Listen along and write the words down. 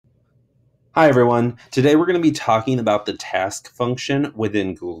Hi everyone. Today we're going to be talking about the task function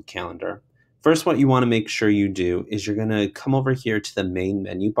within Google Calendar. First, what you want to make sure you do is you're going to come over here to the main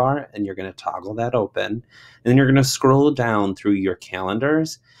menu bar and you're going to toggle that open. And then you're going to scroll down through your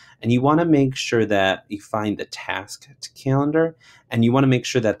calendars and you want to make sure that you find the task calendar and you want to make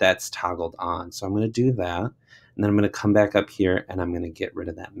sure that that's toggled on. So I'm going to do that. And then I'm going to come back up here and I'm going to get rid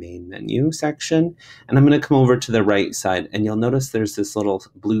of that main menu section. And I'm going to come over to the right side and you'll notice there's this little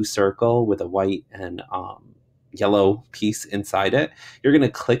blue circle with a white and yellow piece inside it. You're going to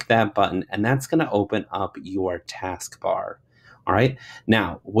click that button and that's going to open up your taskbar. All right.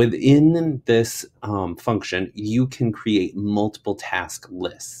 Now, within this function, you can create multiple task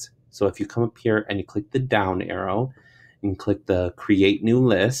lists. So if you come up here and you click the down arrow and click the create new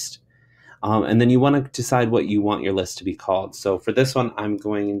list, and then you want to decide what you want your list to be called. So for this one, I'm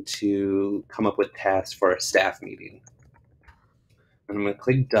going to come up with tasks for a staff meeting. And I'm going to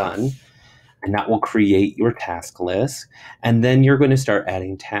click done, and that will create your task list. And then you're going to start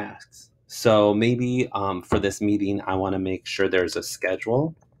adding tasks. So maybe for this meeting, I want to make sure there's a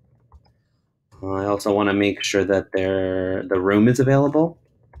schedule. I also want to make sure that the room is available.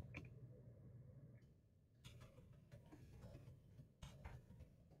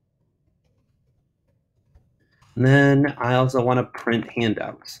 And then I also want to print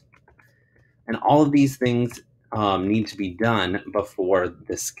handouts. And all of these things need to be done before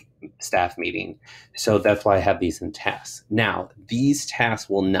this staff meeting. So that's why I have these in tasks. Now, these tasks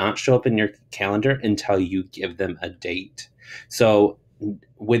will not show up in your calendar until you give them a date. So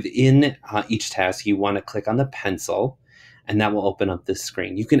within each task, you want to click on the pencil and that will open up this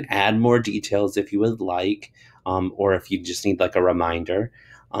screen. You can add more details if you would like, or if you just need like a reminder.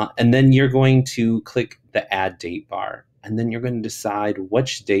 And then you're going to click the add date bar. And then you're going to decide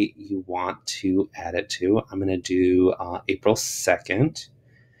which date you want to add it to. I'm going to do April 2nd.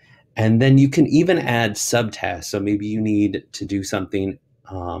 And then you can even add subtasks. So maybe you need to do something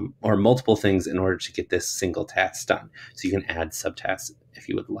or multiple things in order to get this single task done. So you can add subtasks if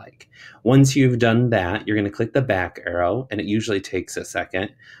you would like. Once you've done that, you're going to click the back arrow, and it usually takes a second.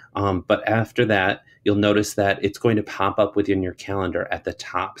 But after that, you'll notice that it's going to pop up within your calendar at the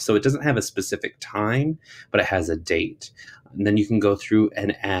top. So it doesn't have a specific time, but it has a date. And then you can go through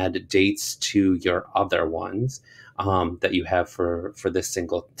and add dates to your other ones that you have for this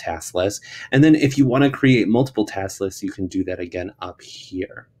single task list. And then if you want to create multiple task lists, you can do that again up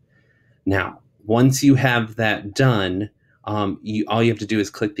here. Now, once you have that done, all you have to do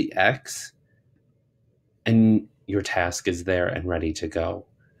is click the X and your task is there and ready to go.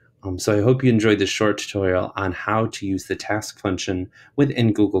 So I hope you enjoyed this short tutorial on how to use the task function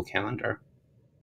within Google Calendar.